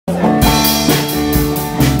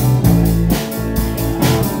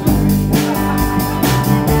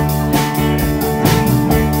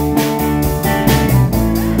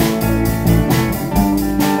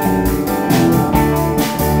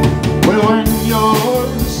you're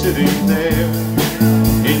sitting there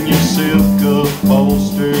in your silk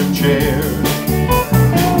upholstered chair,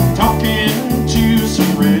 talking to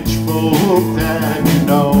some rich folk that you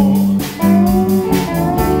know,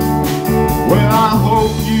 well, I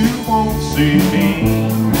hope you won't see me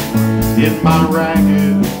in my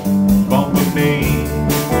ragged bumblebee,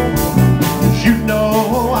 'cause you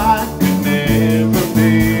know I could never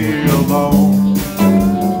be alone.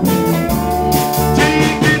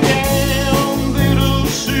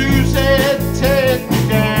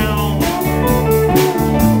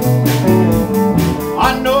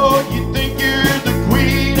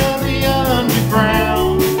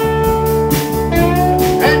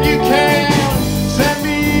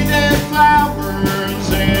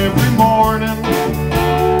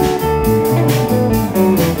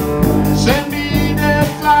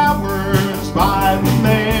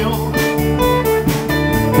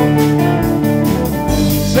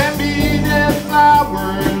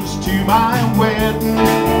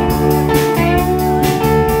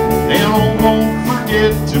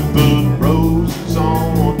 To put roses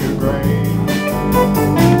on your grave.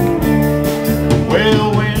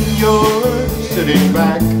 Well, when you're sitting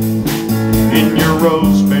back in your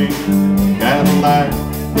rose pink Cadillac,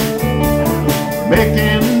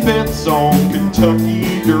 making bets on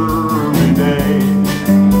Kentucky Derby Day,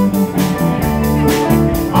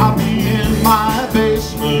 I'll be in my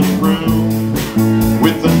basement room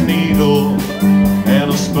with a needle and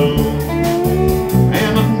a spoon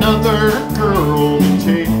and another girl to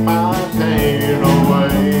take my pain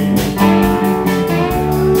away.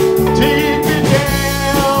 Take me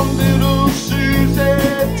down, little Susie,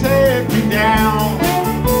 take me down.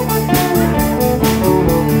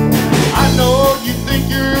 I know you think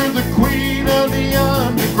you're the queen of the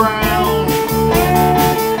underground,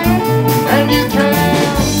 and you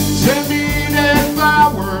can send me dead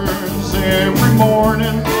flowers every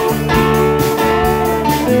morning.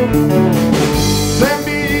 Send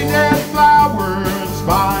me dead flowers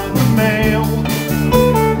by the mail.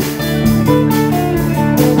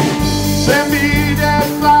 Send me dead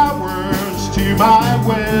flowers to my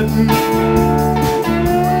wedding,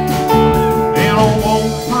 and I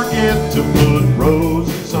won't forget to put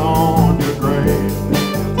roses on your grave.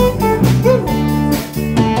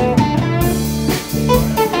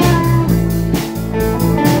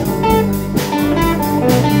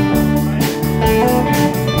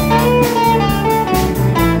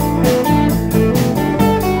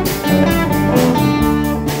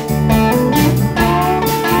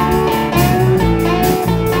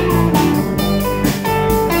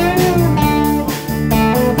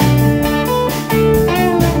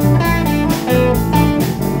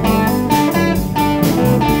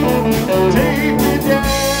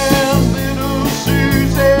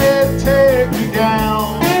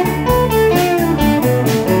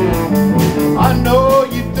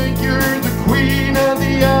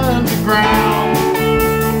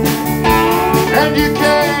 And you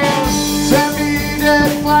can send me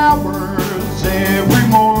dead flowers every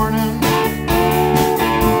morning.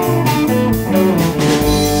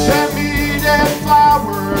 Send me dead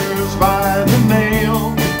flowers by the mail.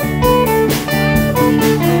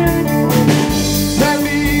 Send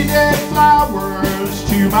me dead flowers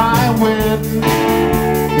to my wedding,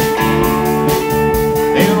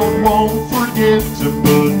 and I won't forget to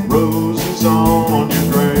put roses on your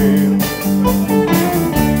grave.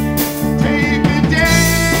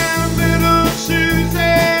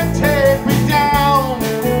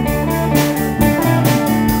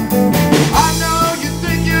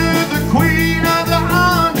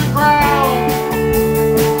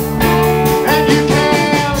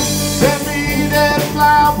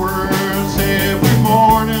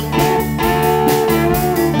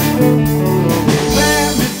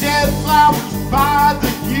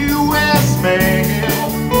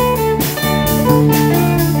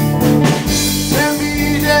 Send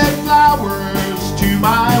me dead flowers to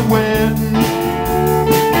my wedding,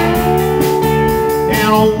 and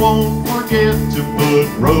I won't forget to put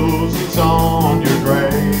roses on your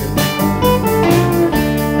grave.